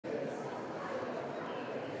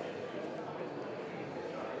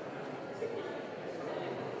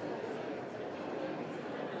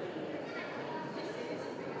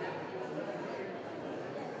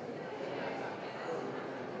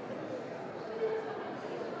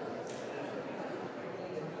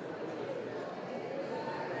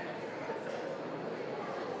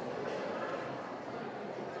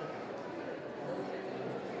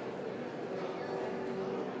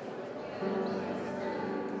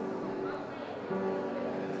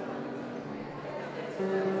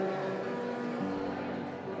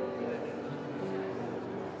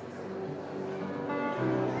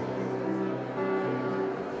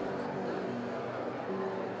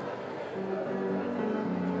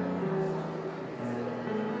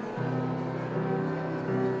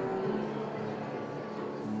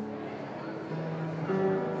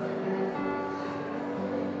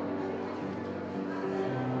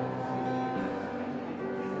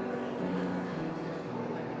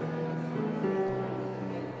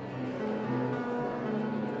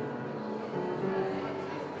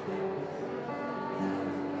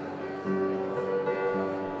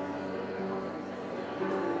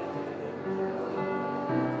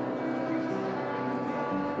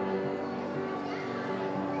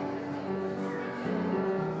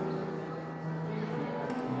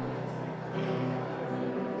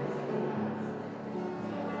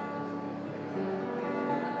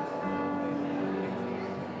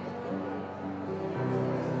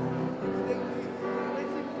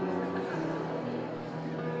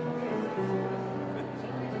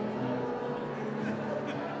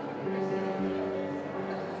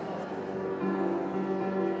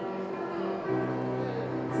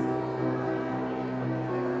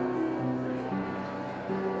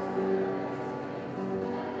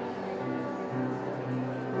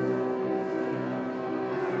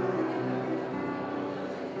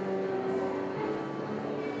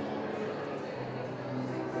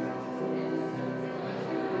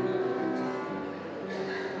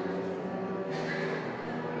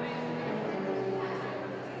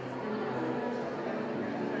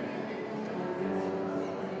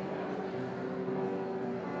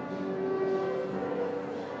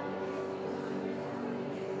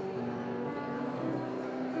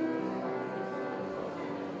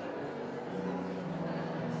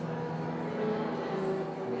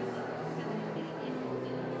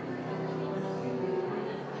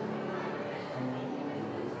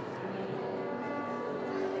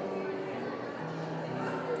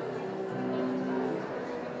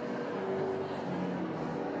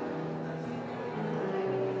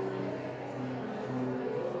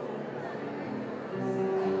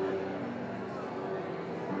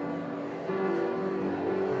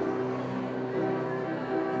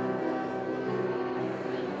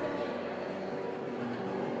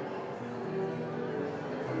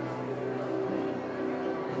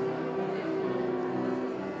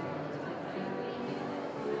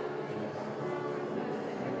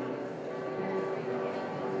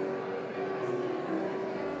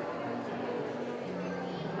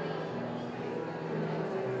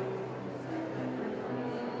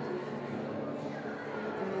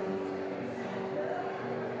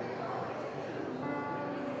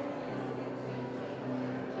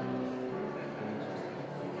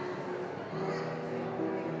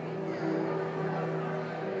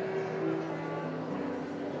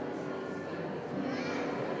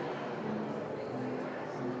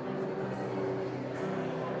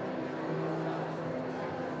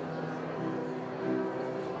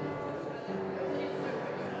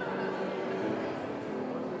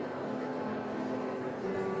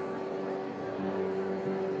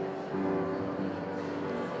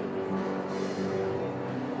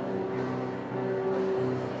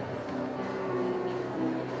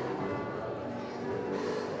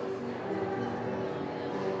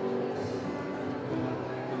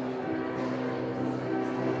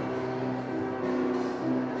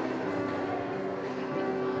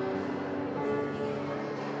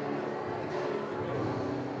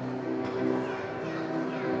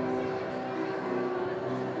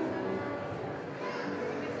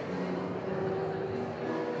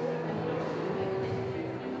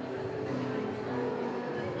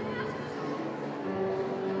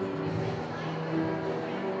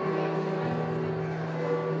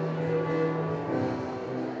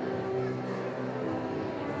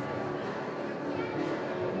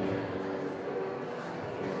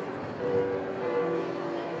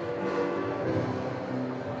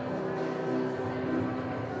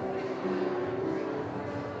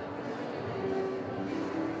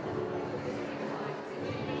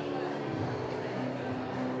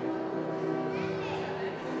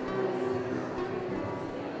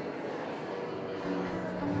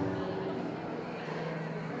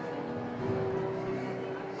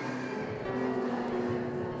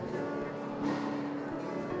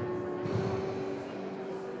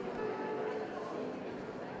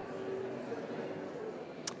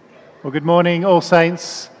Well, good morning, All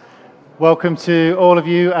Saints. Welcome to all of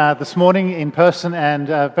you this morning in person, and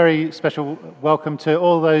a very special welcome to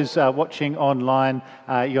all those watching online.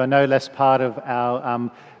 You are no less part of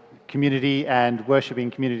our community and worshipping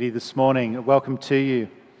community this morning. Welcome to you.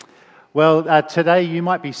 Well, today you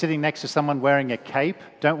might be sitting next to someone wearing a cape.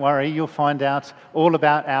 Don't worry, you'll find out all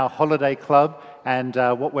about our holiday club and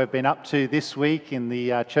what we've been up to this week in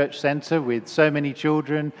the church centre with so many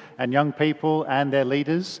children and young people and their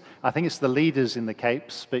leaders. I think it's the leaders in the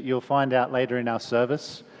capes, but you'll find out later in our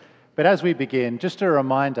service. But as we begin, just a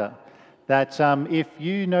reminder that if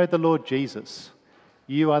you know the Lord Jesus,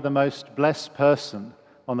 you are the most blessed person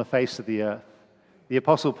on the face of the earth. The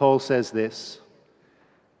Apostle Paul says this: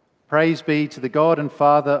 "Praise be to the God and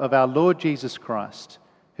Father of our Lord Jesus Christ,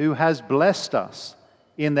 who has blessed us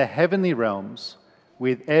in the heavenly realms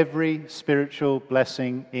with every spiritual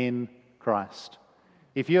blessing in Christ."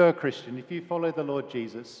 If you're a Christian, if you follow the Lord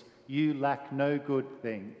Jesus, you lack no good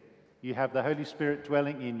thing. You have the Holy Spirit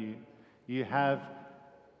dwelling in you. You have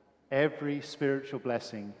every spiritual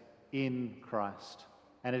blessing in Christ.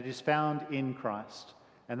 And it is found in Christ.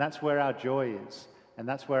 And that's where our joy is. And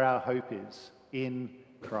that's where our hope is, in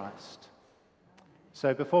Christ.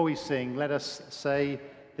 So before we sing, let us say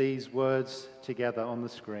these words together on the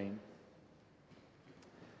screen.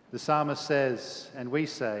 The psalmist says, and we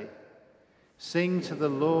say, "Sing to the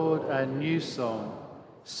Lord a new song.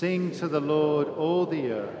 Sing to the Lord all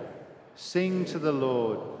the earth. Sing to the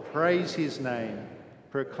Lord, praise his name.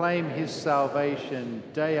 Proclaim his salvation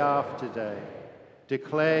day after day.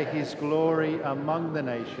 Declare his glory among the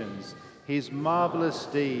nations, his marvelous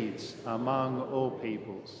deeds among all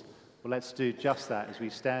peoples." Well, let's do just that as we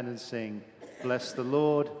stand and sing, "Bless the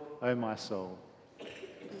Lord, O my soul."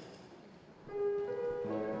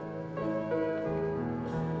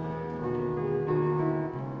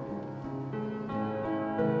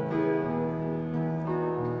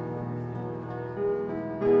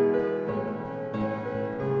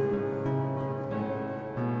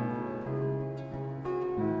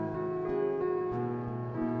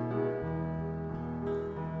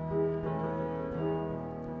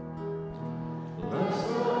 Bless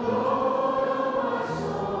the Lord, O my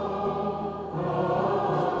soul.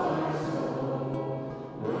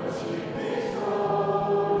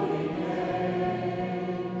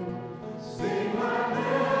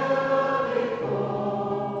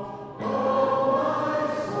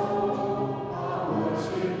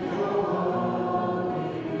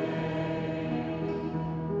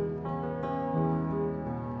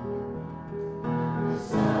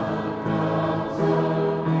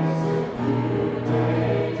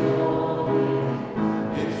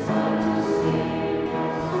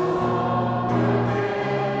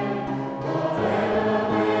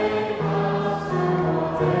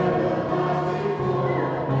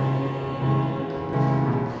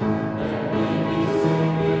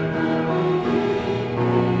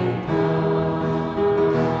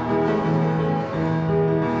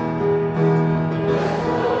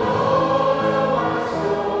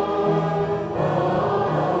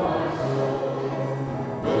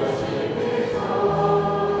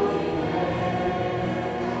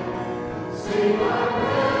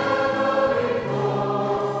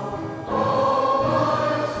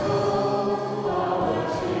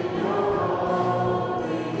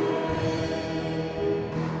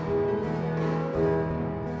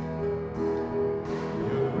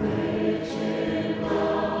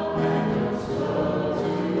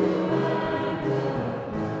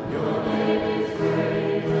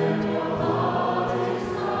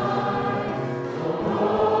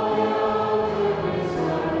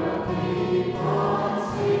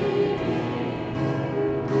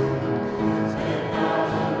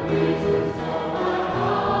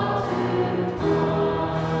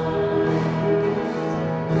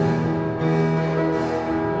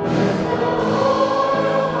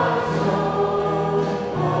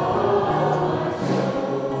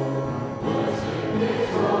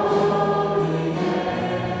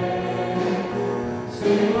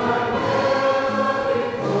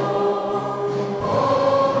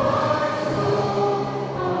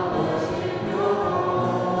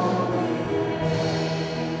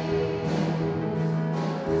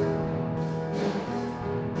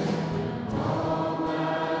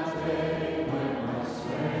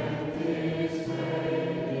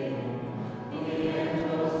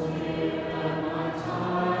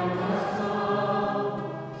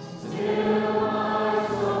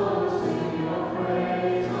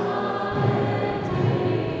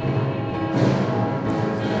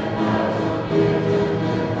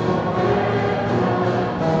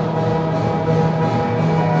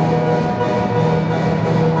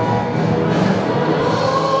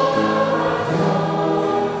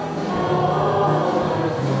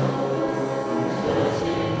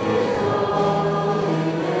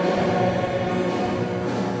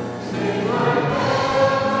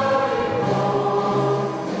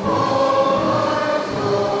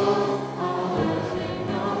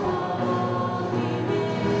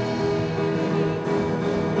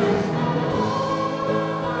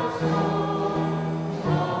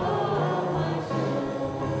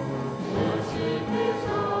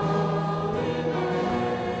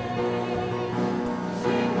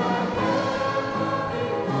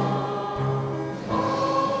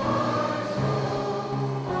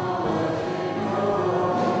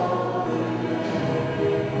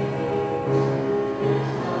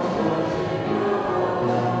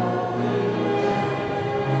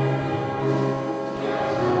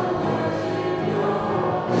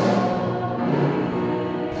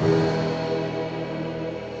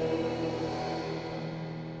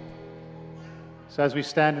 So as we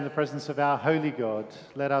stand in the presence of our holy God,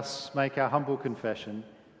 let us make our humble confession.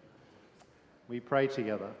 We pray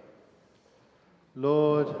together.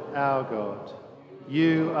 Lord our God,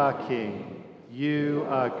 you are King, you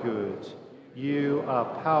are good, you are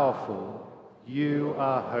powerful, you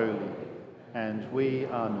are holy, and we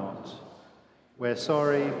are not. We're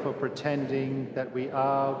sorry for pretending that we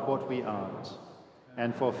are what we aren't,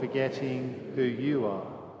 and for forgetting who you are,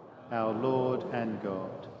 our Lord and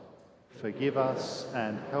God. Forgive us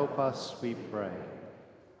and help us, we pray.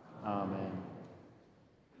 Amen.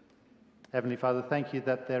 Heavenly Father, thank you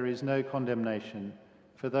that there is no condemnation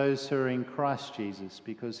for those who are in Christ Jesus,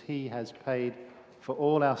 because he has paid for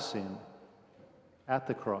all our sin at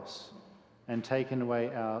the cross and taken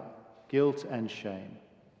away our guilt and shame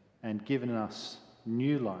and given us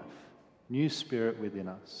new life, new spirit within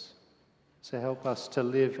us. So help us to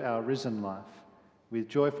live our risen life with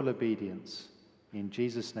joyful obedience. In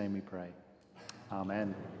Jesus' name we pray.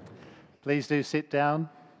 Amen. Please do sit down.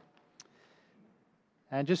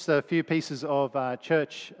 And just a few pieces of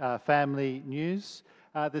church family news.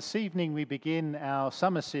 This evening we begin our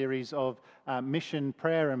summer series of mission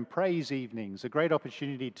prayer and praise evenings. A great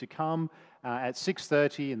opportunity to come at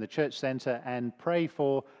 6:30 in the church centre and pray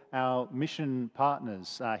for our mission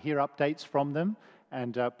partners, hear updates from them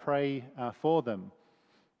and pray for them.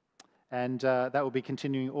 And that will be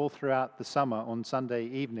continuing all throughout the summer on Sunday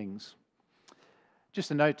evenings.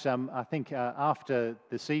 Just a note, I think after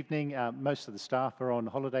this evening, most of the staff are on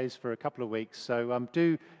holidays for a couple of weeks, so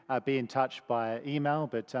do be in touch by email,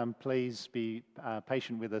 but please be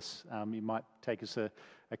patient with us. It might take us a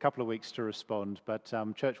couple of weeks to respond, but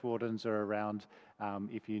church wardens are around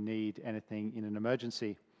if you need anything in an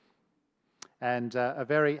emergency. And a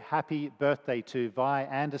very happy birthday to Vi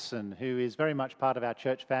Anderson, who is very much part of our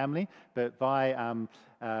church family, but Vi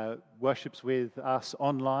worships with us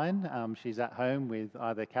online. She's at home with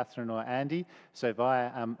either Catherine or Andy. So Vi,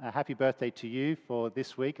 a happy birthday to you for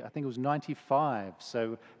this week. I think it was 95,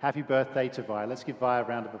 so happy birthday to Vi. Let's give Vi a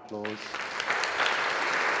round of applause.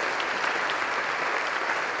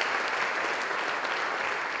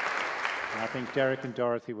 I think Derek and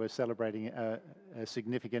Dorothy were celebrating a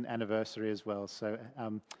significant anniversary as well. So,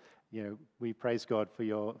 we praise God for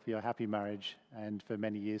your happy marriage and for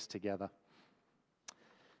many years together.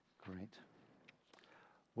 Great.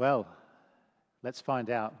 Well, let's find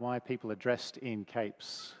out why people are dressed in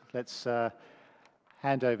capes. Let's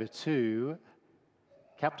hand over to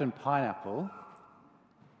Captain Pineapple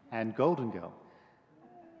and Golden Girl.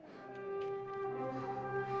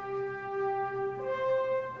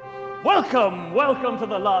 Welcome to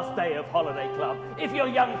the last day of Holiday Club. If you're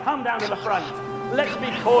young, come down to the front. Let's be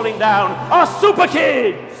calling down our super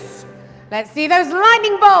kids. Let's see those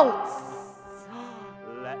lightning bolts.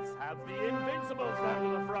 Let's have the Invincibles down to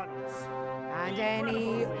the front. And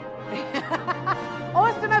any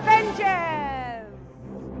awesome Avengers.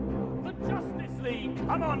 The Justice League,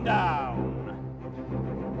 come on down.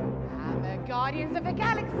 And the Guardians of the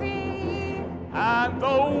Galaxy. And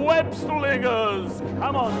the Web Slingers,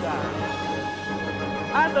 come on down.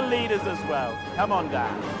 And the leaders as well, come on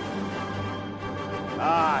down.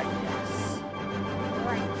 Ah, yes.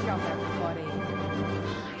 Great job, everybody.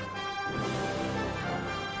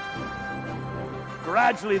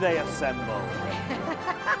 Gradually they assemble.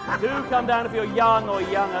 Do come down if you're young or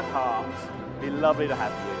young at heart. Be lovely to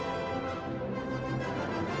have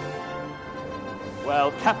you.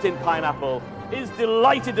 Well, Captain Pineapple is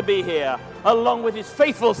delighted to be here, along with his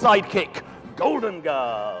faithful sidekick, Golden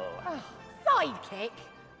Girl. Oh, sidekick?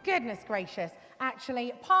 Goodness gracious.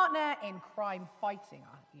 Actually, partner in crime fighting,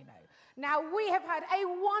 Now, we have had a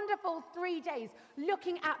wonderful 3 days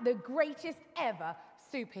looking at the greatest ever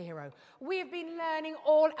superhero. We have been learning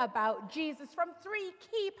all about Jesus from 3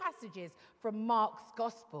 key passages from Mark's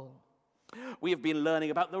Gospel. We have been learning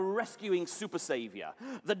about the rescuing super savior,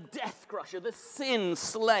 the death crusher, the sin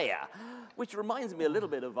slayer, which reminds me a little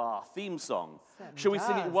bit of our theme song. Shall we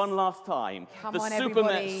sing it one last time? Come the on,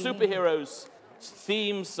 everybody. Superheroes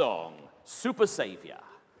theme song, Super Savior.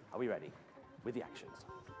 Are we ready? With the actions.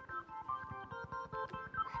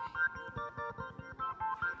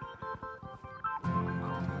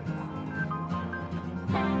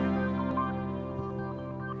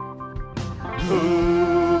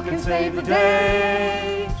 Who can save the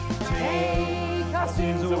day? Take our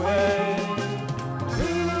sins away.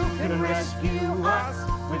 Who can rescue us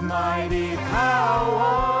with mighty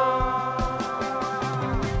power?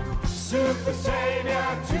 Super Savior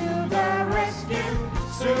to the rescue.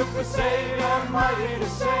 Super Savior mighty to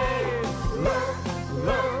save. Look,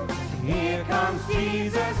 look, here comes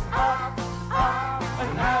Jesus up, up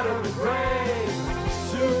and out of the grave.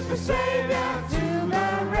 Super Super Saviour to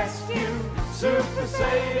the rescue, Super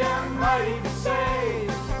Saviour mighty to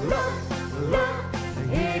save. Look, look,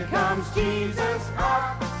 here comes Jesus,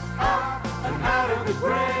 up, up, and out of the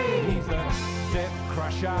grave. He's the death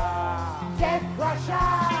crusher,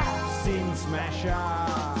 sin smasher,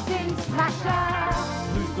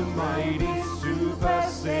 who's the mighty super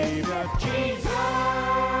savior, Jesus.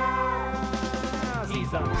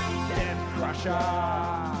 He's a death crusher,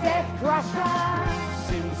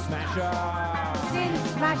 sin smasher,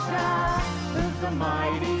 who's the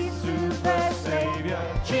mighty super savior,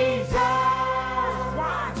 Jesus.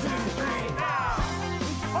 1, 2, 3, now.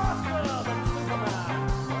 He's faster than Superman.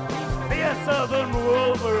 He's fiercer than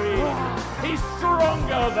Wolverine. He's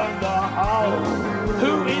stronger than the Hulk.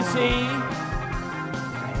 Who is he?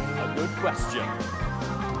 A good question.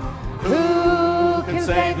 Who can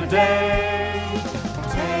save the day?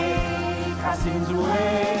 Take our sins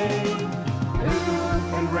away. Who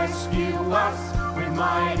can rescue us with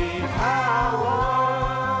mighty power?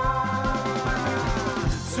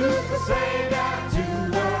 Super Saviour to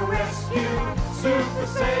the rescue, Super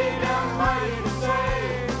Saviour mighty to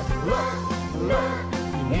save. Look, look,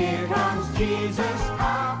 here comes Jesus,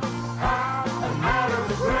 up, up, and out of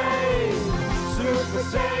the grave. Super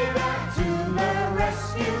Saviour to the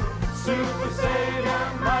rescue, Super Saviour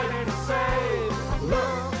mighty to save.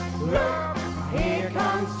 Look, look, here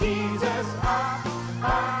comes Jesus, up,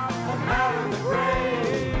 up, and out of the grave.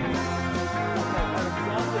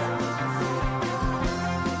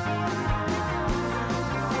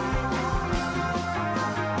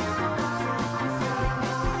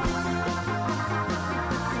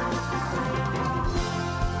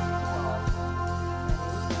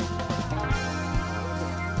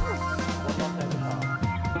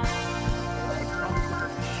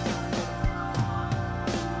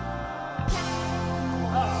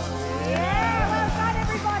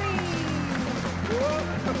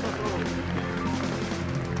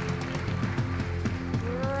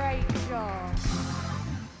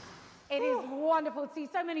 It is wonderful to see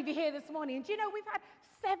so many of you here this morning. And do you know, we've had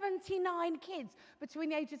 79 kids between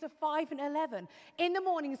the ages of 5 and 11 in the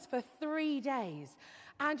mornings for 3 days.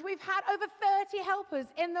 And we've had over 30 helpers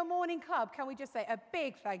in the morning club. Can we just say a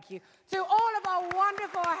big thank you to all of our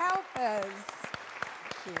wonderful helpers.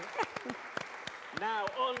 Thank you. Now,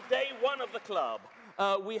 on day 1 of the club,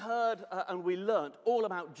 we heard and we learnt all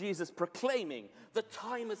about Jesus proclaiming, the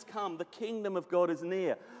time has come, the kingdom of God is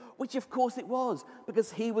near. Which, of course, it was,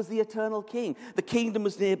 because he was the eternal king. The kingdom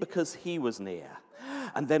was near because he was near.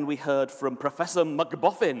 And then we heard from Professor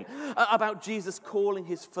McBoffin about Jesus calling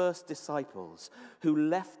his first disciples, who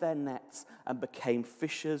left their nets and became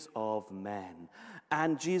fishers of men.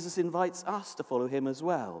 And Jesus invites us to follow him as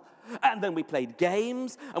well. And then we played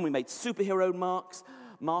games, and we made superhero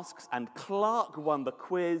masks, and Clark won the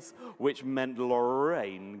quiz, which meant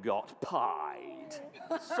Lorraine got pied.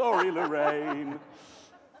 Sorry, Lorraine.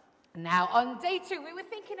 Now, on day 2, we were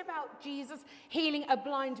thinking about Jesus healing a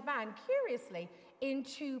blind man, curiously, in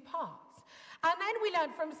 2 parts. And then we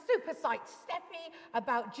learned from Super Sight Steffi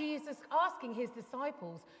about Jesus asking his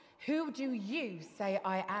disciples, "Who do you say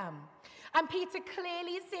I am?" And Peter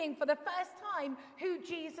clearly seeing for the first time who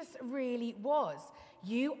Jesus really was.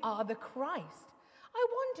 You are the Christ. I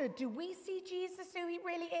wonder, do we see Jesus who he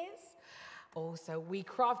really is? Also, we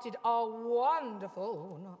crafted our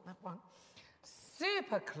wonderful, not that one,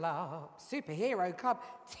 superhero club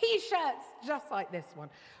t-shirts just like this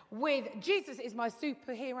one with Jesus is my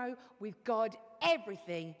superhero, with God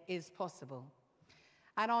everything is possible.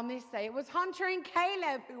 And on this day it was Hunter and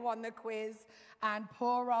Caleb who won the quiz, and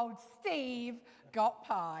poor old Steve got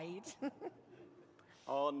pied.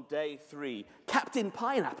 On day 3, Captain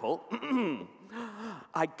Pineapple.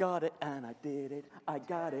 I got it and I did it. I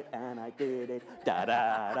got it and I did it. Da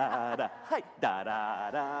da da da. Hey, da da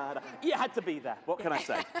da da. You had to be there. What can I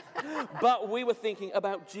say? But we were thinking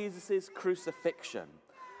about Jesus' crucifixion.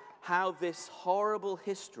 How this horrible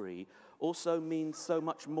history also means so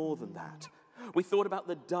much more than that. We thought about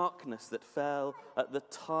the darkness that fell at the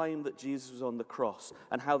time that Jesus was on the cross,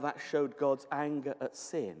 and how that showed God's anger at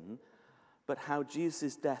sin, but how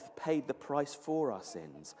Jesus' death paid the price for our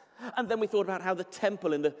sins. And then we thought about how the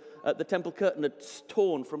temple the temple curtain had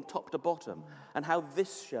torn from top to bottom, and how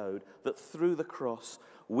this showed that through the cross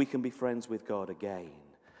we can be friends with God again.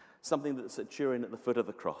 Something that the centurion at the foot of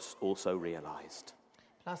the cross also realized.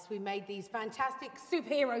 Plus, we made these fantastic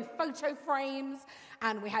superhero photo frames,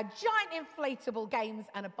 and we had giant inflatable games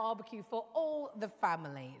and a barbecue for all the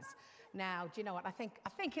families. Now, do you know what? I think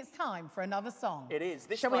it's time for another song. It is.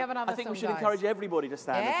 Shall we have another song, I think we should guys? encourage everybody to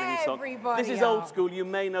stand and sing this song. Everybody This is old school. You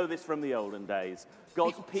may know this from the olden days.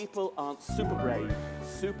 God's people aren't super brave,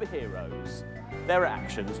 superheroes. Their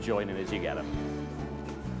actions join in as you get them.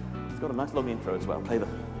 It's got a nice long intro as well. Play the...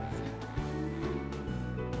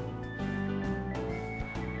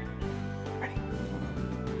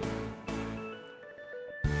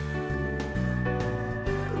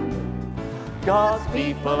 God's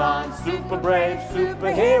people aren't super brave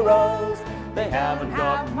superheroes. They haven't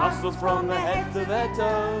got muscles from their head to their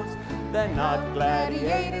toes. They're not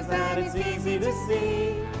gladiators and it's easy to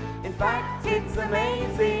see. In fact, it's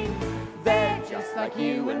amazing. They're just like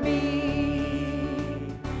you and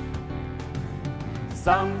me.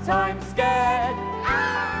 Sometimes scared,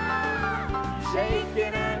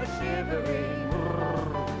 shaking and shivering.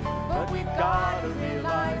 But we've got to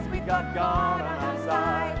realize we've got God on our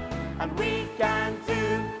side. And we can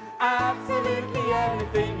do absolutely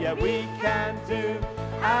anything. Yeah, we can do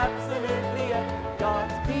absolutely anything.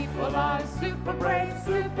 God's people are super brave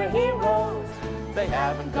superheroes. They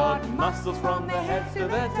haven't got muscles from their heads to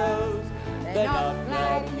their toes. They're not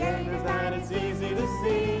gladiators and it's easy to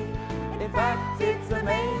see. In fact, it's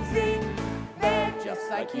amazing. They're just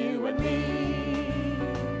like you and me.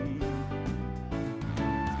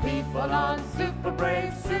 People aren't super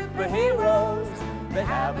brave superheroes. They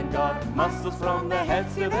haven't got muscles from their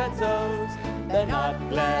heads to their toes. They're not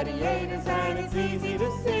gladiators and it's easy to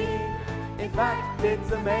see. In fact, it's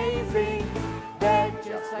amazing. They're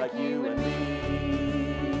just like you and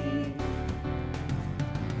me.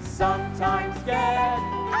 Sometimes scared,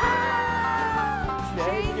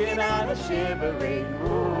 shaking and shivering.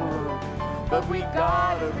 But we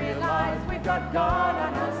gotta realize we've got God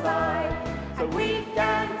on our side. So we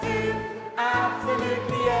can do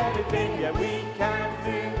absolutely anything. Yeah, we can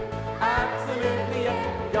do absolutely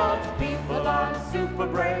anything. God's people aren't super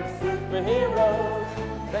brave superheroes.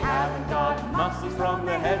 They haven't got muscles from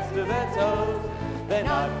their heads to their toes. They're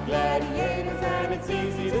not gladiators and it's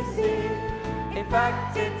easy to see. In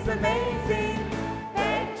fact, it's amazing.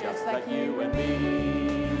 They're just like you and me.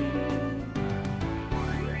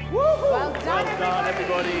 Well done,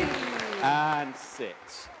 everybody. And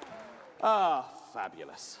sit. Ah,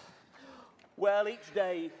 fabulous. Well, each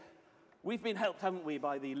day we've been helped, haven't we,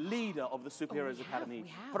 by the leader of the Superheroes Academy,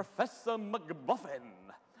 Professor McBuffin.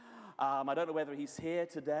 I don't know whether he's here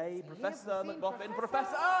today, Professor McBuffin.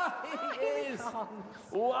 Professor, he is.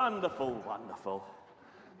 Wonderful, wonderful.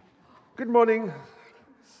 Good morning.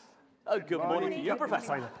 Oh, good morning to you,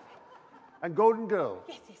 Professor. And Golden Girl.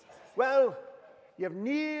 Yes. Well, you have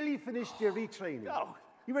nearly finished your retraining. Oh.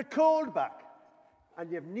 You were called back,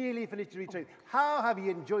 and you've nearly finished your retraining. How have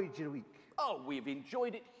you enjoyed your week? Oh, we've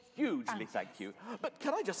enjoyed it hugely, thank you. But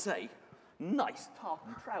can I just say, nice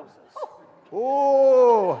tartan trousers.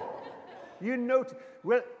 Oh, you note.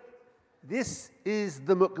 Well, this is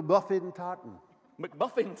the McBuffin tartan.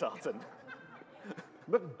 McBuffin tartan.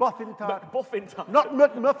 McBuffin tartan. McBuffin tartan. Not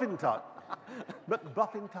McMuffin tartan.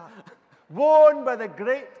 McBuffin tartan. Worn by the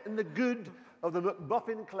great and the good of the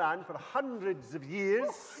McBuffin clan for hundreds of years.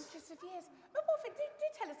 Hundreds of years. McBuffin, do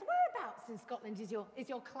tell us, whereabouts in Scotland is your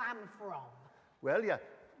clan from? Well, yeah,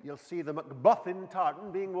 you'll see the McBuffin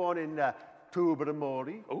tartan being worn in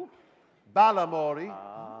Tobermory, Balamory,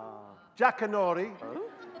 Jackanory,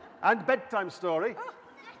 and Bedtime Story.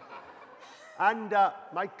 And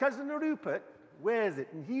my cousin Rupert wears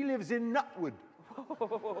it, and he lives in Nutwood.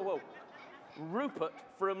 Whoa. Rupert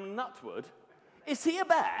from Nutwood? Is he a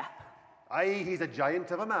bear? Aye, he's a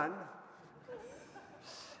giant of a man.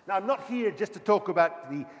 Now, I'm not here just to talk about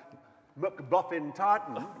the McBuffin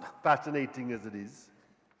tartan, fascinating as it is.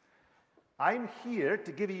 I'm here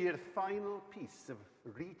to give you your final piece of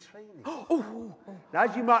retraining. Now,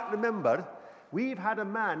 as you might remember, we've had a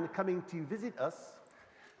man coming to visit us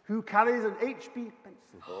who carries an HB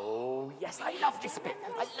pencil. Oh, yes, I love this bit.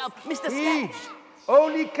 I love Mr. He Sketch.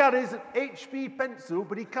 only carries an HB pencil,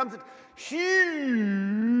 but he comes at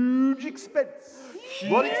huge expense.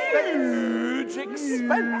 What expense? Huge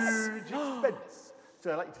expense. Huge expense.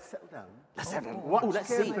 So I'd like you to settle down. Let's have a Watch let's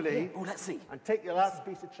carefully. see. Oh, let's see. And take your last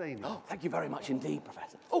piece of training. Oh, thank you very much indeed,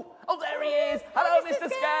 Professor. Oh, there he is. Hello, Mr.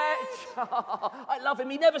 Sketch. I love him.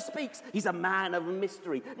 He never speaks. He's a man of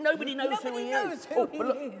mystery. Nobody knows who he is. Look,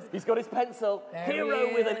 he's got his pencil. There Hero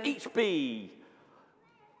he with an is. HB.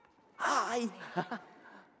 Hi.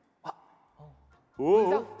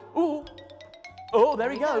 Oh, there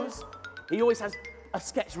he goes. He always has a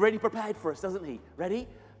sketch ready prepared for us, doesn't he? Ready?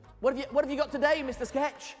 What have you got today, Mr.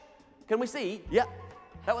 Sketch? Can we see? Yeah.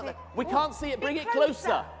 We can't see it. Bring it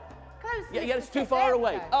closer. close. Yeah, Mr. it's too Sketch. far There we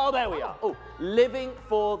away. go. Oh, there we are. Oh, living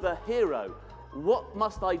for the hero. What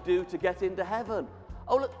must I do to get into heaven?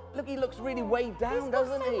 Oh, look, he looks really weighed down, got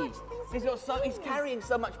doesn't so he? much things He's carrying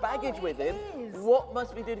so much baggage with him. is. What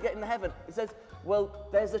must we do to get into heaven? It says, well,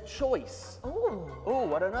 there's a choice.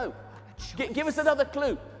 Oh, I don't know. Give us another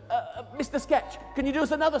clue. Mr. Sketch, can you do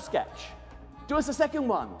us another sketch? Do us a second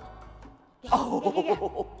one. Yes.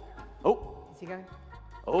 Oh, oh, Is he going?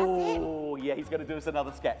 oh, yeah, he's going to do us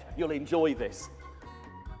another sketch. You'll enjoy this.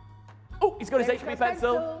 Oh, he's got his There's HB my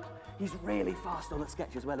pencil. pencil. He's really fast on the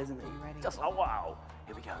sketch as well, isn't he? ready? Just like, wow.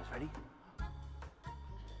 Here we go. Ready?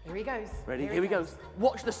 Here he goes. Ready? Here he goes.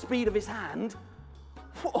 Watch the speed of his hand.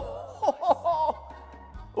 Oh,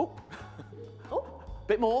 oh,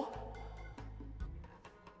 bit more.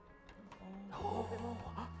 Oh,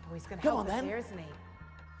 he's going to Come help on, us then. here, isn't he?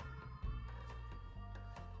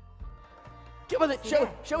 Come on,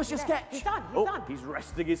 show us your there. sketch. He's done, he's oh, done. He's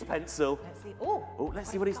resting his pencil. Let's see. Oh, Oh, let's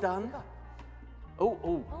see what he's done. got?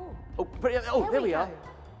 Oh, Oh. there we are. go.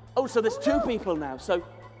 Oh, so there's two people now. So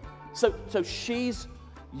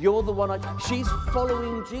you're the one. She's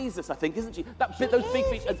following Jesus, I think, isn't she? Those big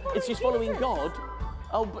feet, and she's following Jesus. God.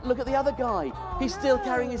 Oh, but look at the other guy. He's still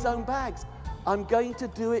carrying his own bags. I'm going to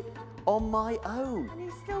do it on my own. And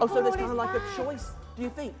he's still Oh, so got there's all kind of his like a bags. choice. Do you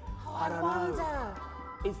think? Oh, I don't know. wonder.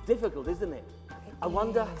 It's difficult, isn't it? I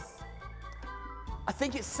wonder. Yes. I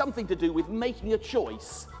think it's something to do with making a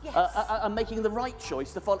choice Yes. and making the right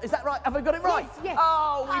choice to follow. Is that right? Have I got it right? Yes.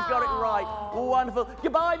 Oh, we've got it right. Wonderful.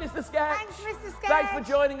 Goodbye, Mr. Sketch. Thanks, Mr. Sketch. Thanks for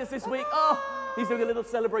joining us this week. Oh, he's doing a little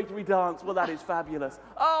celebratory dance. Well, that is fabulous.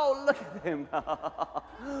 Oh, look at him.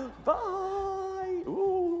 Bye.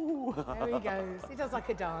 Ooh. There he goes. He does like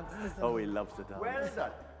a dance, doesn't he? Oh, he loves to dance. Well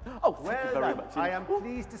done. Oh, thank you Well very done. much. I am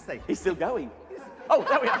pleased to say. He's still going. Oh,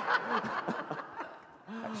 there we are.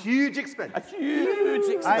 A huge expense. A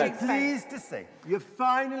huge I'm expense. pleased to say you've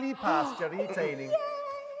finally passed your retaining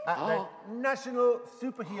at the National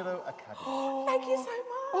Superhero Academy. Thank you so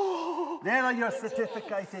much. There are your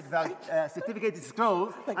certificated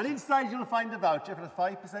scrolls, and inside you'll find a voucher for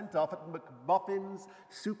 5% off at McMuffin's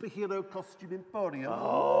Superhero Costume Emporium.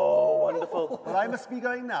 Oh, wonderful. Well, I must be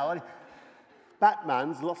going now.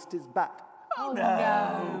 Batman's lost his bat. Oh,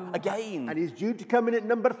 no. Again. And he's due to come in at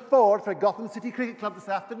number 4 for Gotham City Cricket Club this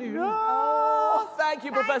afternoon. Oh, thank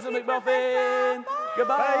you, Professor you, McMuffin. Professor.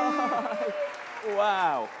 Goodbye.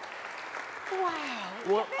 Wow. Wow.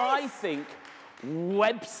 Well, I think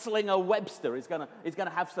Webslinger Webster is gonna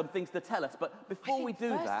have some things to tell us. But before we do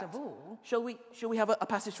first that, of all, shall we have a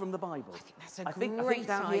passage from the Bible? I think that's a I think great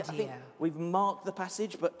down here, I think idea. we've marked the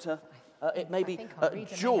passage, but it may be I think I'll read the name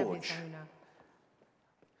of George. his owner.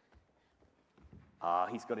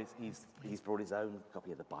 He's brought his own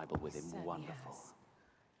copy of the Bible with him. Certainly Wonderful. has.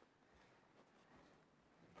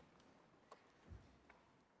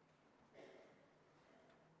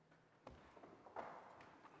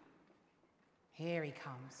 Here he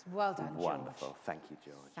comes. Well done, George. Wonderful. Thank you,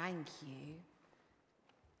 George. Thank you.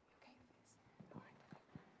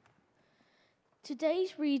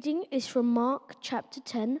 Today's reading is from Mark chapter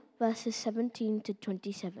 10, verses 17 to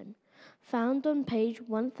 27, found on page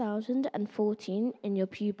 1014 in your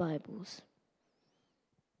pew Bibles.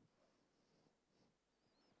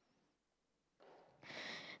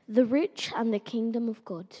 The rich and the kingdom of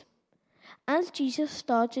God. As Jesus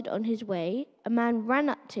started on his way, a man ran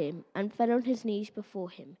up to him and fell on his knees before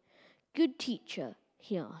him. "Good teacher,"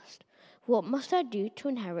 he asked, "what must I do to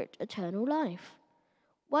inherit eternal life?"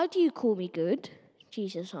 "Why do you call me good?"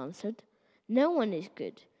 Jesus answered. "No one is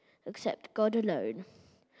good except God alone.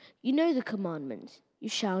 You know the commandments. You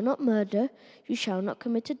shall not murder, you shall not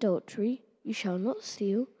commit adultery, you shall not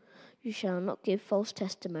steal, you shall not give false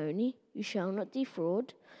testimony, you shall not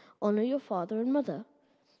defraud, honor your father and mother."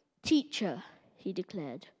 "Teacher," he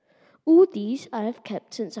declared, "all these I have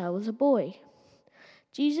kept since I was a boy."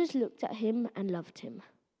 Jesus looked at him and loved him.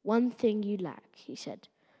 "One thing you lack," he said.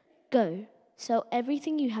 "Go, sell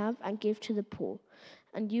everything you have and give to the poor,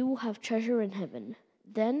 and you will have treasure in heaven.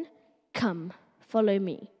 Then come, follow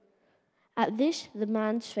me." At this, the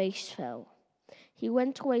man's face fell. He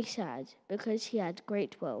went away sad because he had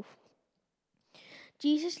great wealth.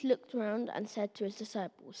 Jesus looked around and said to his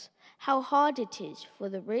disciples, "How hard it is for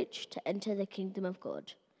the rich to enter the kingdom of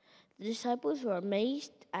God." The disciples were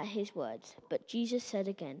amazed at his words, but Jesus said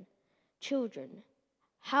again, "Children,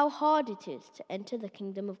 how hard it is to enter the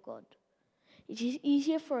kingdom of God. It is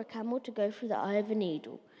easier for a camel to go through the eye of a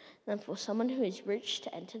needle than for someone who is rich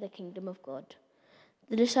to enter the kingdom of God."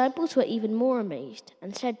 The disciples were even more amazed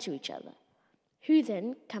and said to each other, "Who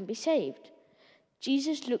then can be saved?"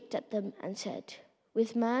 Jesus looked at them and said,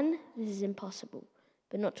 "With man this is impossible.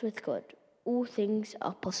 but not with God. All things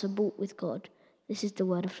are possible with God. This is the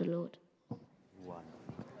word of the Lord. One.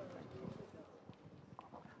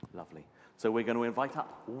 Lovely. So we're going to invite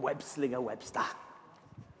up Webslinger Webster.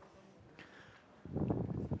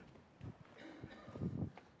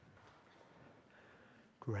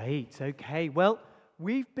 Great. Okay. Well,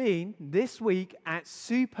 we've been this week at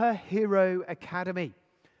Superhero Academy.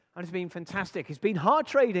 And it's been fantastic. It's been hard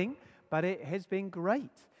trading, but it has been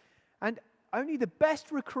great. And only the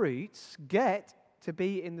best recruits get to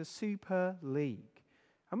be in the Super League.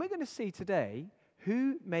 And we're going to see today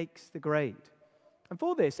who makes the grade. And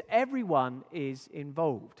for this, everyone is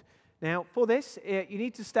involved. Now, for this, you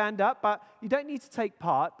need to stand up, but you don't need to take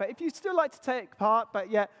part. But if you'd still like to take part, but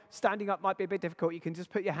standing up might be a bit difficult, you can just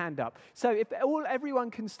put your hand up. So if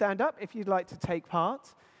everyone can stand up if you'd like to take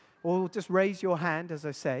part, or just raise your hand, as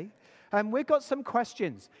I say. And we've got some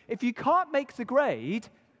questions. If you can't make the grade,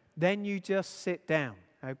 then you just sit down,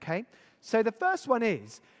 okay? So the first one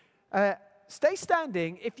is, stay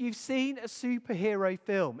standing if you've seen a superhero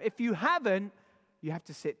film. If you haven't, you have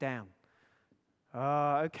to sit down.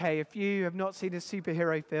 Okay, if you have not seen a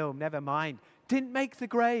superhero film, never mind. Didn't make the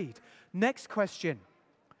grade. Next question.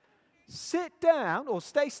 Sit down or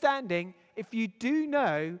stay standing if you do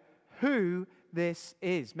know who this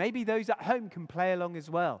is. Maybe those at home can play along as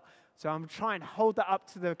well. So I'm trying to hold that up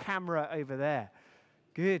to the camera over there.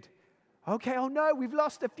 Good. Okay, oh no, we've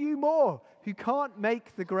lost a few more who can't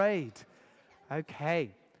make the grade.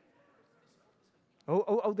 Okay.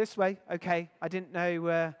 Oh, this way. Okay, I didn't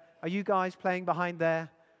know. Are you guys playing behind there?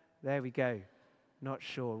 There we go. Not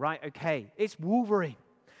sure. Right, okay. It's Wolverine.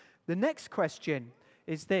 The next question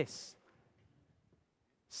is this.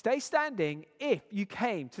 Stay standing if you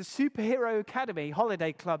came to Superhero Academy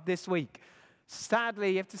Holiday Club this week.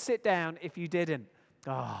 Sadly, you have to sit down if you didn't.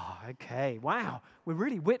 Oh, okay. Wow. We're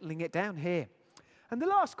really whittling it down here. And the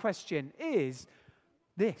last question is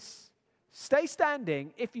this. Stay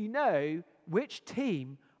standing if you know which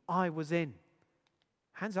team I was in.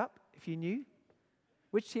 Hands up if you knew.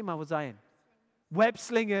 Which team was I in? Web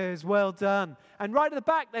Slingers, well done. And right at the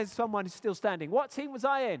back, there's someone who's still standing. What team was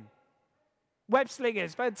I in? Web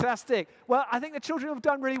Slingers, fantastic. Well, I think the children have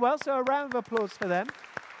done really well, so a round of applause for them.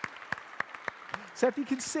 So if you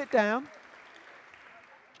can sit down.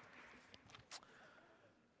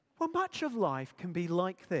 Well, much of life can be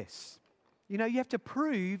like this. You know, you have to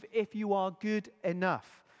prove if you are good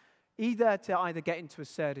enough, either to get into a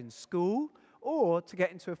certain school or to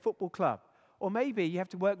get into a football club. Or maybe you have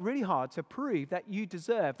to work really hard to prove that you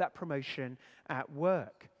deserve that promotion at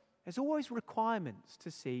work. There's always requirements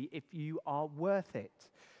to see if you are worth it.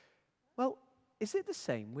 Well, is it the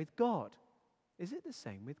same with God? Is it the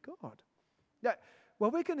same with God? Now,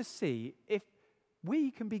 well, we're going to see if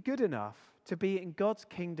we can be good enough to be in God's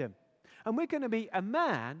kingdom. And we're going to meet a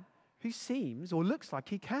man who seems or looks like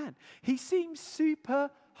he can. He seems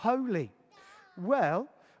super holy. Well,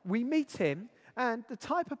 we meet him, and the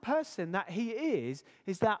type of person that he is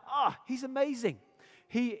that, he's amazing.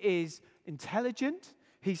 He is intelligent,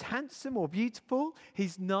 he's handsome or beautiful,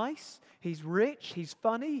 he's nice, he's rich, he's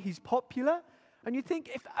funny, he's popular. And you think,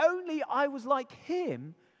 if only I was like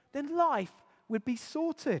him, then life would be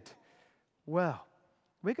sorted. Well,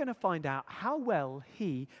 we're going to find out how well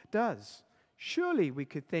he does. Surely we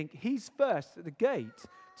could think he's first at the gate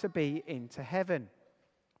to be into heaven.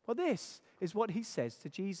 Well, this is what he says to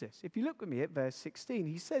Jesus. If you look with me at verse 16,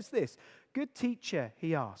 he says this. Good teacher,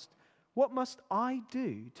 he asked, what must I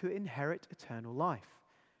do to inherit eternal life?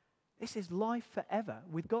 This is life forever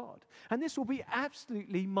with God. And this will be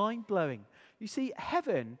absolutely mind-blowing. You see,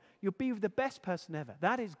 heaven, you'll be with the best person ever.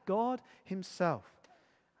 That is God himself.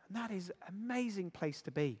 And that is an amazing place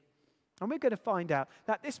to be. And we're going to find out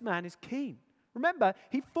that this man is keen. Remember,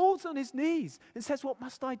 he falls on his knees and says, what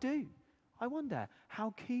must I do? I wonder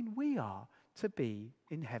how keen we are to be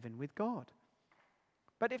in heaven with God.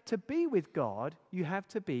 But if to be with God, you have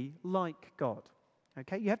to be like God.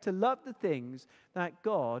 Okay? You have to love the things that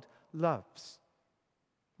God loves.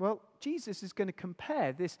 Well, Jesus is going to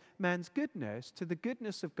compare this man's goodness to the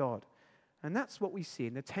goodness of God. And that's what we see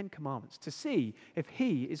in the 10 Commandments, to see if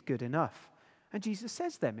he is good enough. And Jesus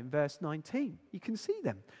says them in verse 19. You can see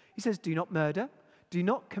them. He says, do not murder. Do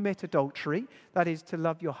not commit adultery, that is to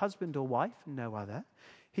love your husband or wife, no other.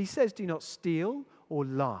 He says, do not steal or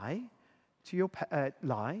lie.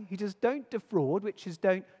 Lie. He says, don't defraud, which is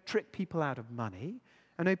don't trick people out of money,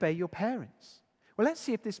 and obey your parents. Well, let's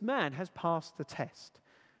see if this man has passed the test.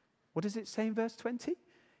 What does it say in verse 20?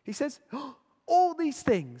 He says, all these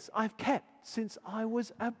things I've kept since I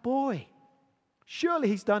was a boy. Surely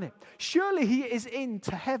he's done it. Surely he is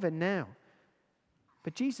into heaven now.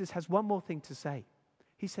 But Jesus has one more thing to say.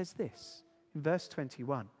 he says this in verse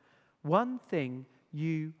 21. One thing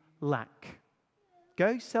you lack.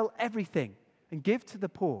 Go sell everything and give to the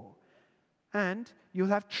poor, and you'll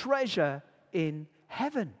have treasure in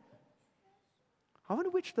heaven. I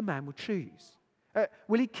wonder which the man will choose.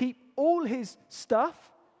 Will he keep all his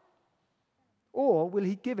stuff, or will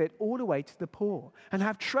he give it all away to the poor and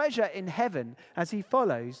have treasure in heaven as he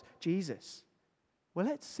follows Jesus? Well,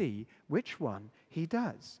 let's see which one he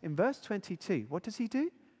does. In verse 22, what does he do?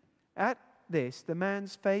 At this, the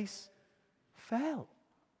man's face fell.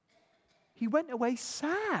 He went away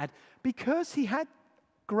sad because he had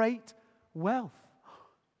great wealth.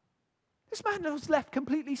 This man was left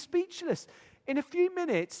completely speechless. In a few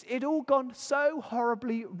minutes, it all gone so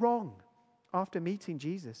horribly wrong after meeting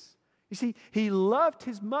Jesus. You see, he loved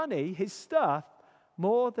his money, his stuff,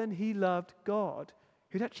 more than he loved God,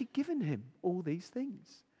 who'd actually given him all these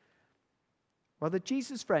things. Well, the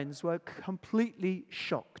Jesus friends were completely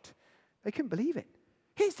shocked. They couldn't believe it.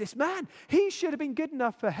 Here's this man. He should have been good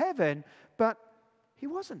enough for heaven, but he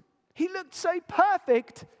wasn't. He looked so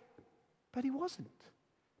perfect, but he wasn't.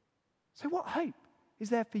 So what hope is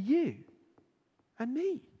there for you and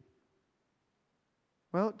me?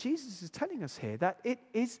 Well, Jesus is telling us here that it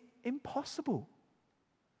is impossible.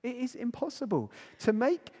 It is impossible. To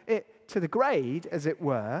make it to the grade, as it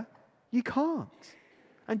were, you can't.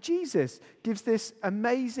 And Jesus gives this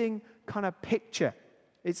amazing kind of picture.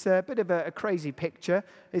 It's a bit of a crazy picture.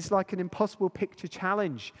 It's like an impossible picture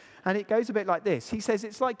challenge. And it goes a bit like this. He says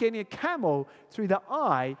it's like getting a camel through the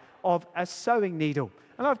eye of a sewing needle.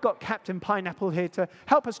 And I've got Captain Pineapple here to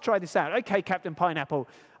help us try this out. Okay, Captain Pineapple.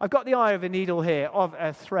 I've got the eye of a needle here, of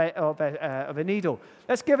a thread, of a needle.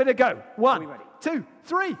 Let's give it a go. 1, 2,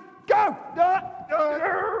 3, go!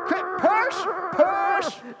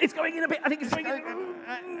 Push! It's going in a bit. I think it's going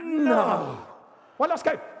in. No. Well, let's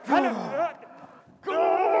go.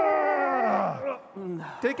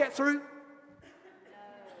 Did it get through?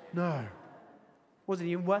 No. Wasn't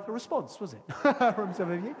even worth a response, was it? From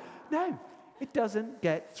some of you? No. It doesn't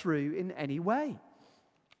get through in any way.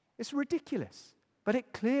 It's ridiculous. But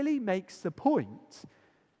it clearly makes the point,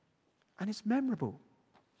 and it's memorable.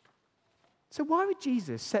 So why would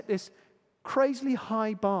Jesus set this crazily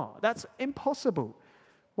high bar? That's impossible.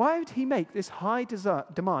 Why would he make this high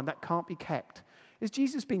demand that can't be kept? Is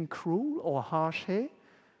Jesus being cruel or harsh here?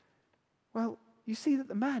 Well, you see that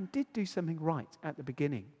the man did do something right at the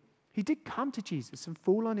beginning. He did come to Jesus and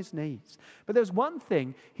fall on his knees. But there was one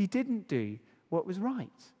thing he didn't do what was right.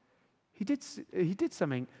 He did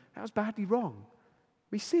something that was badly wrong.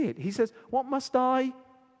 We see it. He says, "What must I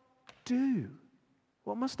do?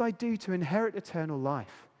 What must I do to inherit eternal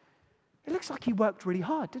life?" It looks like he worked really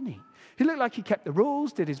hard, didn't he? He looked like he kept the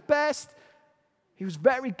rules, did his best. He was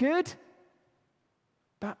very good.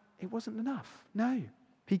 But it wasn't enough. No.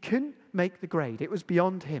 He couldn't make the grade. It was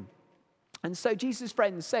beyond him. And so Jesus'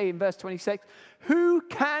 friends say in verse 26, who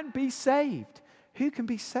can be saved? Who can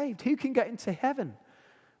be saved? Who can get into heaven?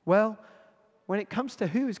 Well, when it comes to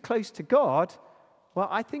who is close to God, well,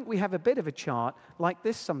 I think we have a bit of a chart like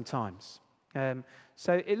this sometimes.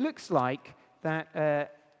 So it looks like that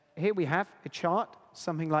here we have a chart,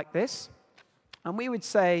 something like this. And we would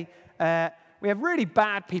say we have really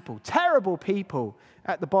bad people, terrible people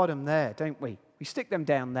at the bottom there, don't we? We stick them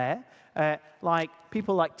down there. Like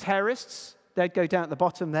people like terrorists, they'd go down at the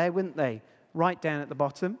bottom there, wouldn't they? Right down at the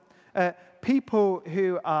bottom. People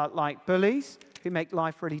who are like bullies, who make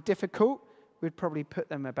life really difficult, we'd probably put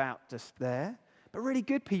them about just there. But really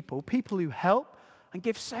good people, people who help and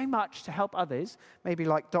give so much to help others, maybe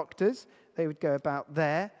like doctors, they would go about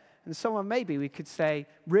there. And someone maybe we could say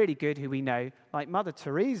really good who we know, like Mother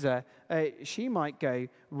Teresa, she might go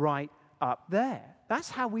right up there. That's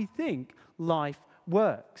how we think life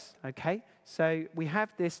works, okay? So we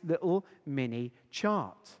have this little mini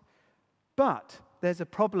chart. But there's a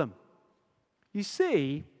problem. You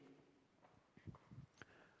see,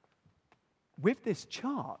 with this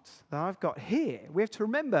chart that I've got here, we have to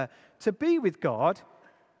remember to be with God,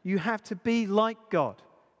 you have to be like God.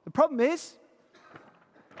 The problem is,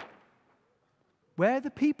 where are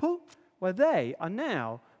the people? Well, they are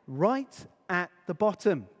now right at the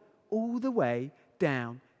bottom, all the way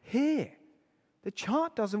down here. The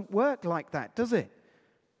chart doesn't work like that, does it?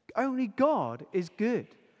 Only God is good.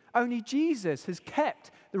 Only Jesus has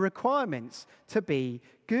kept the requirements to be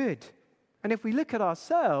good. And if we look at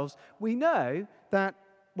ourselves, we know that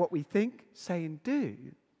what we think, say, and do,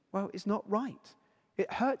 well, is not right.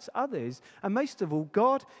 It hurts others, and most of all,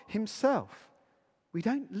 God himself. We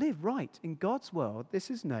don't live right in God's world. This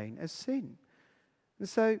is known as sin. And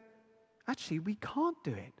so, actually, we can't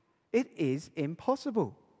do it. It is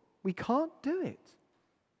impossible. We can't do it.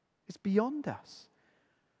 It's beyond us.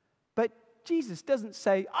 But Jesus doesn't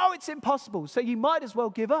say, oh, it's impossible, so you might as well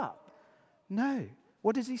give up. No.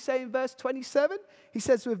 What does he say in verse 27? He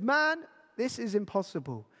says, with man, this is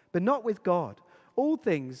impossible, but not with God. All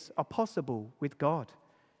things are possible with God.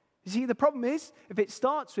 You see, the problem is, if it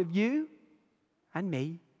starts with you and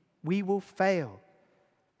me, we will fail.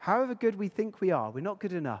 However good we think we are, we're not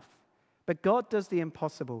good enough. But God does the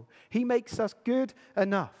impossible. He makes us good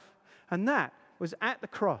enough. And that was at the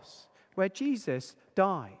cross where Jesus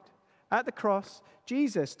died. At the cross,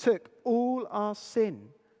 Jesus took all our sin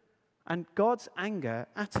and God's anger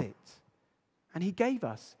at it. And he gave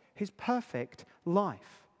us his perfect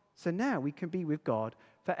life. So now we can be with God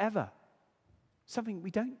forever. Something we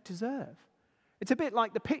don't deserve. It's a bit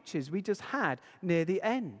like the pictures we just had near the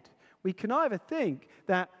end. We can either think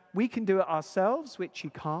that we can do it ourselves, which you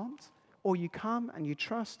can't, or you come and you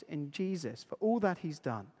trust in Jesus for all that he's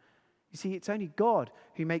done. You see, it's only God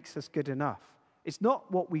who makes us good enough. It's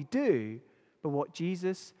not what we do, but what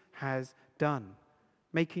Jesus has done,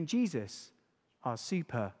 making Jesus our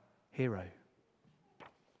superhero.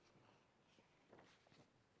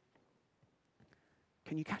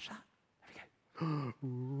 Can you catch that? There we go.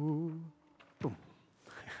 Ooh. Boom.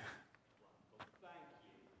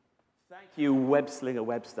 Thank you, Webslinger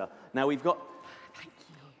Webster. Now we've got...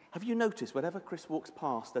 Have you noticed whenever Chris walks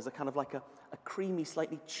past, there's a kind of like a creamy,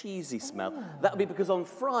 slightly cheesy smell? That would be because on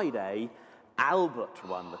Friday, Albert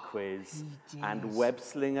won the quiz and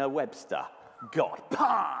Webslinger Webster got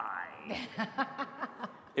pie.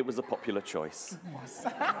 It was a popular choice.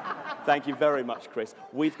 Thank you very much, Chris.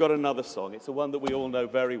 We've got another song. It's the one that we all know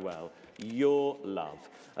very well, Your Love.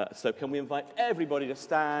 So can we invite everybody to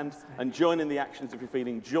stand and join in the actions if you're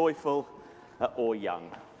feeling joyful or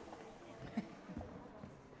young.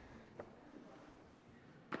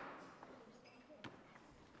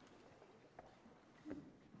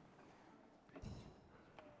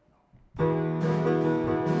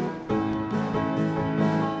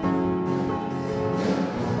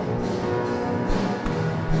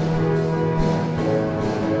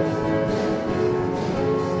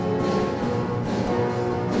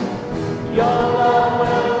 Your love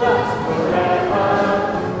will last forever.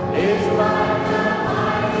 It's like the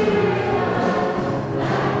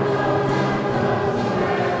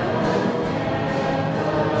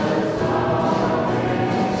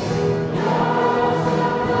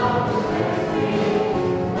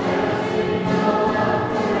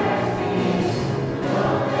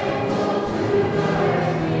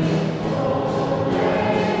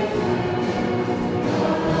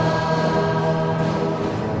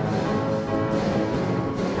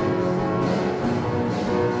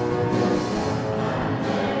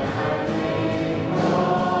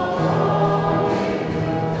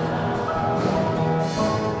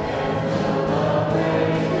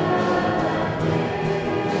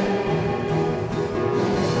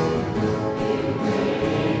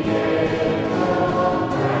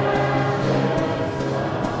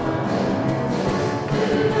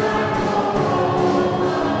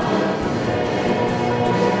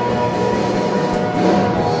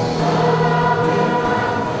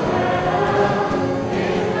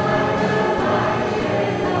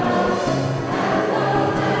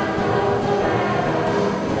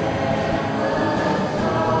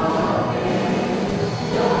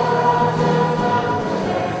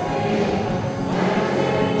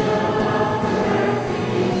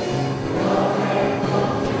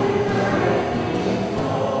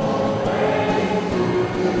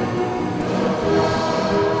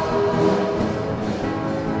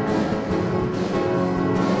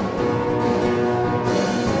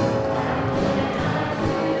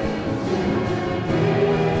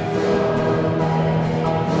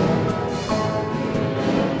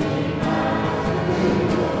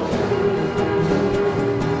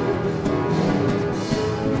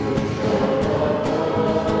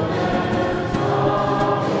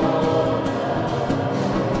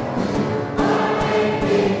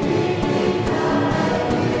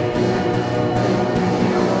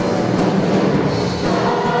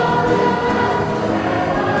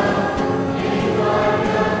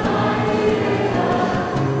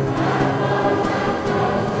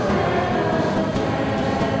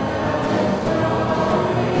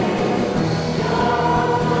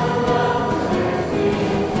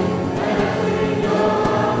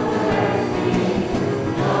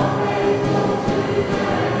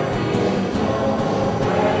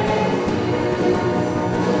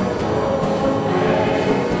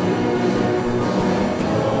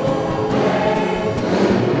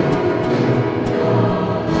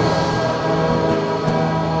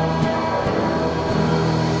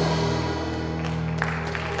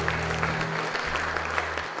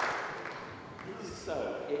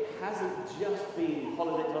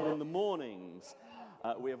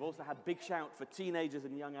big shout for teenagers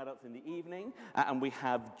and young adults in the evening. And we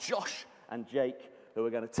have Josh and Jake, who are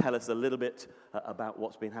going to tell us a little bit about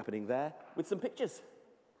what's been happening there with some pictures.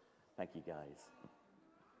 Thank you, guys.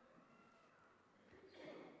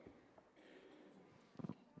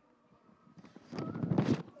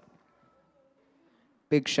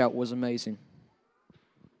 Big Shout was amazing.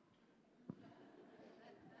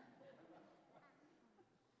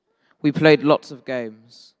 We played lots of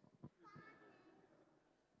games.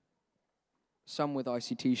 Some with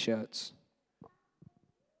icy t-shirts.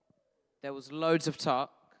 There was loads of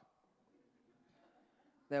tuck.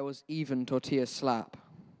 There was even tortilla slap,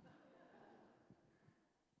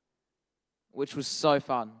 which was so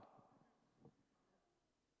fun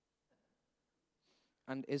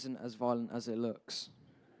and isn't as violent as it looks.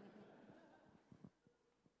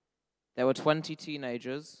 There were 20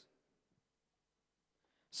 teenagers,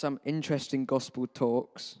 some interesting gospel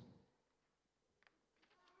talks,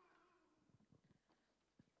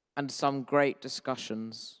 and some great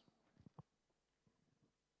discussions.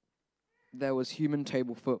 There was human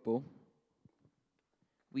table football.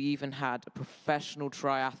 We even had a professional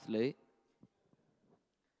triathlete.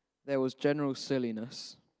 There was general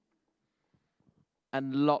silliness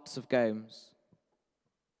and lots of games,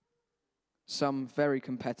 some very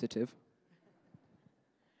competitive.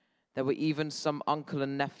 There were even some uncle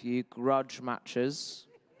and nephew grudge matches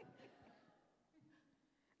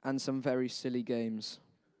and some very silly games.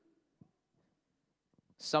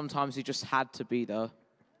 Sometimes you just had to be there.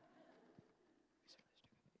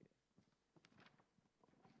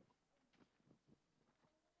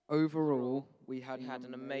 Overall, we had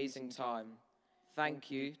an amazing time. Thank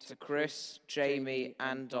you to Chris, Jamie,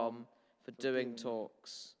 and Dom for doing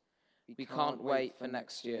talks. We can't wait for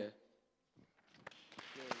next year.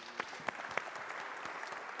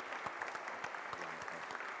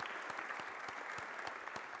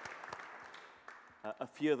 A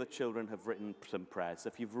few of the children have written some prayers. So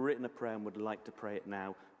if you've written a prayer and would like to pray it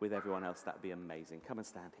now with everyone else, that'd be amazing. Come and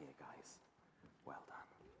stand here, guys. Well done.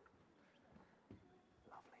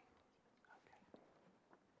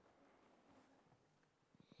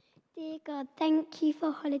 Dear God, thank you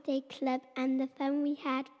for Holiday Club and the fun we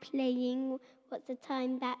had playing What's the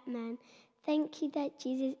Time, Batman. Thank you that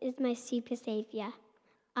Jesus is my super saviour.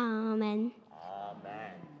 Amen.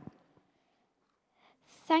 Amen.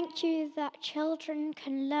 Thank you that children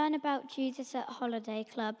can learn about Jesus at Holiday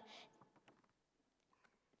Club.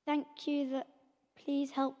 Thank you that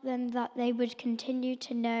please help them that they would continue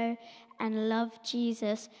to know and love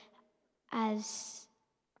Jesus as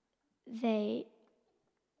they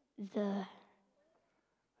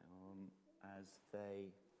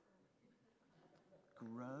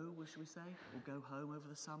grow, should we say, or go home over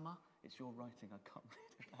the summer. It's your writing, I can't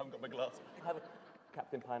read it. I haven't got my glasses.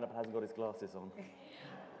 Captain Pineapple hasn't got his glasses on.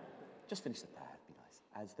 Just finish the prayer, it'd be nice.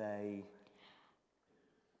 As they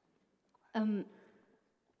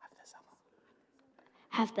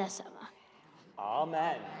have their summer.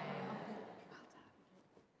 Amen.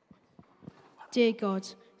 Dear God,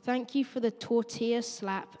 thank you for the tortilla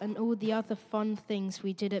slap and all the other fun things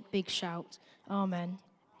we did at Big Shout. Amen.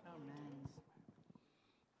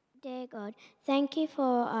 Dear God, thank you for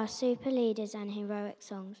our super leaders and heroic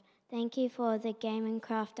songs. Thank you for the game and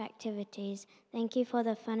craft activities. Thank you for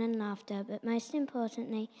the fun and laughter. But most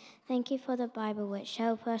importantly, thank you for the Bible, which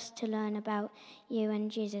help us to learn about you and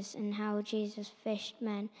Jesus and how Jesus fished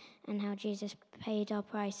men and how Jesus paid our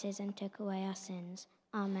prices and took away our sins.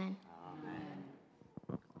 Amen.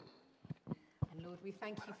 And Lord, we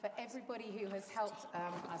thank you for everybody who has helped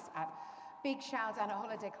us at Big Shout and at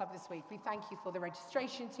Holiday Club this week. We thank you for the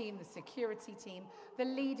registration team, the security team, the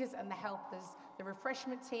leaders and the helpers, the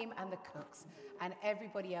refreshment team and the cooks, and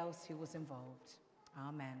everybody else who was involved.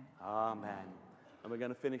 Amen. Amen. And we're going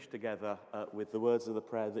to finish together with the words of the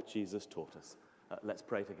prayer that Jesus taught us. Let's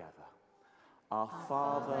pray together. Our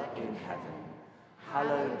Father in heaven,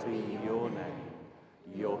 hallowed be your name.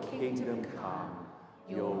 Your kingdom come,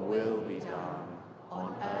 your will be done,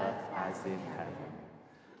 on earth as in heaven.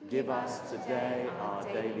 Give us today our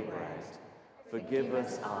daily bread. Forgive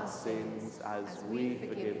us our sins as we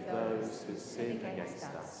forgive those who sin against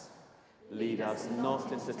us. Lead us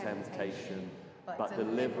not into temptation, but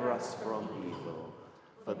deliver us from evil.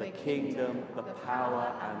 For the kingdom, the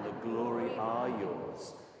power, and the glory are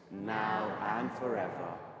yours, now and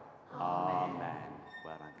forever. Amen.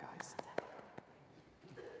 Well done, guys.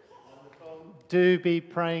 Do be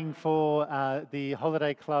praying for the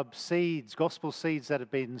Holiday Club seeds, gospel seeds that have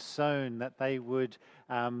been sown, that they would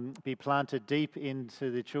be planted deep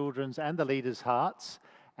into the children's and the leaders' hearts,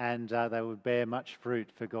 and they would bear much fruit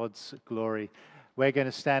for God's glory. we're going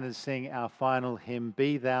to stand and sing our final hymn,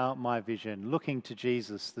 Be Thou My Vision, looking to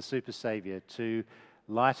Jesus, the Super Saviour, to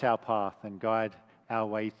light our path and guide our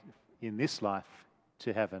way in this life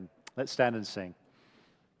to heaven. Let's stand and sing.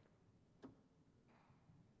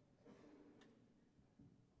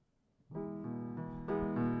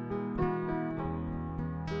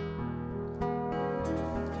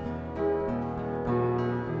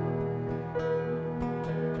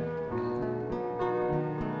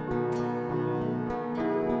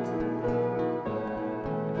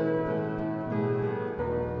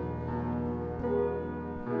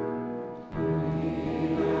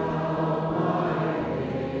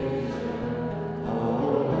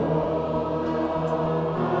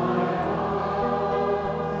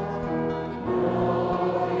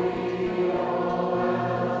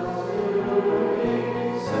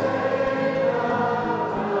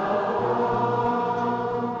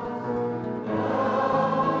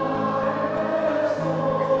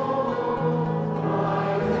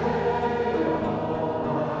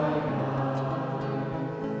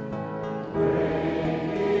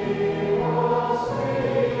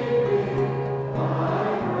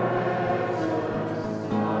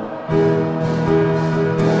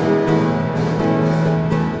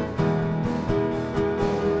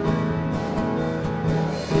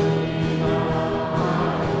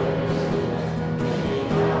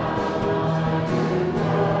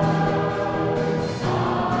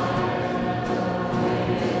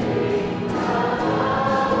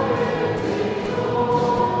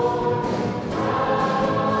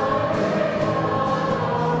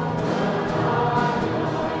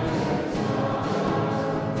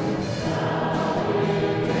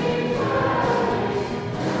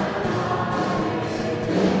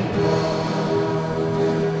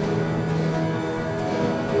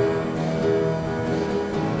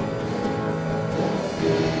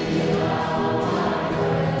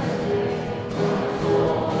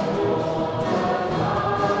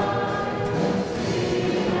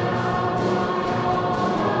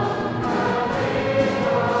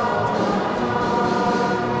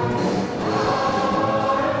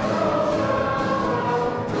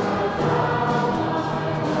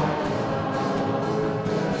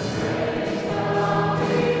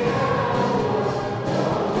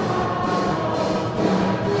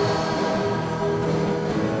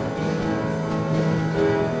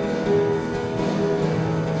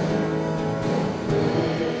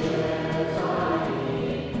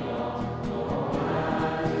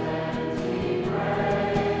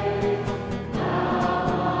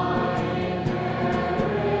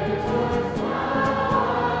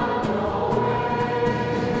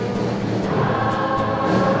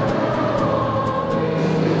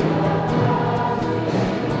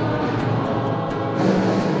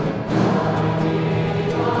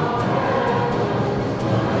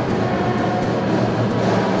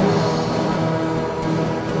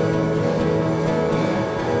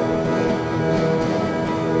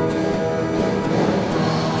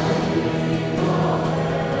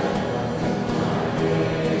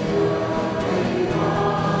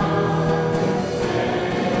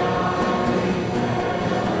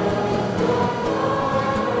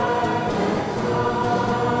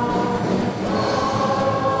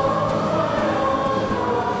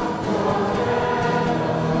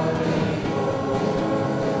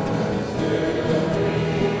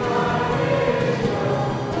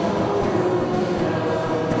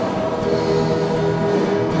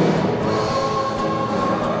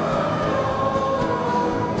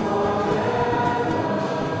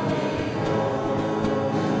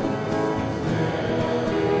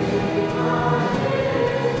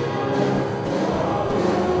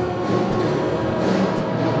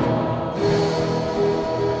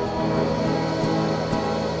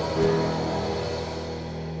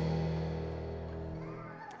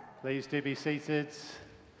 Please do be seated.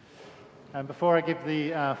 And before I give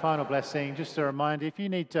the final blessing, just a reminder, if you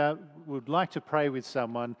would like to pray with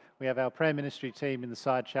someone, we have our prayer ministry team in the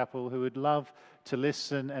side chapel who would love to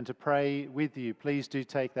listen and to pray with you. Please do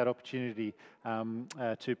take that opportunity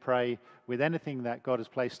to pray with anything that God has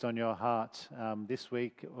placed on your heart this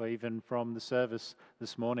week or even from the service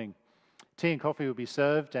this morning. Tea and coffee will be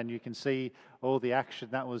served, and you can see all the action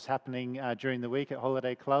that was happening during the week at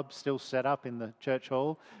Holiday Club, still set up in the church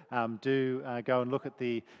hall. Do go and look at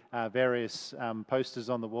the various posters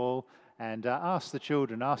on the wall and ask the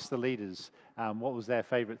children, ask the leaders, what was their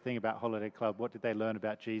favourite thing about Holiday Club? What did they learn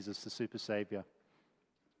about Jesus, the Super Saviour?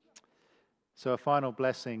 So a final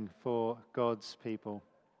blessing for God's people.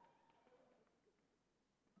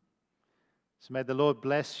 So may the Lord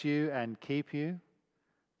bless you and keep you.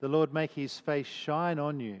 The Lord make his face shine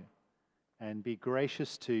on you and be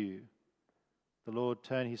gracious to you. The Lord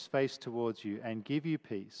turn his face towards you and give you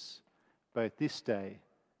peace, both this day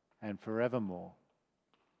and forevermore.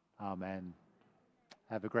 Amen.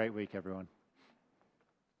 Have a great week, everyone.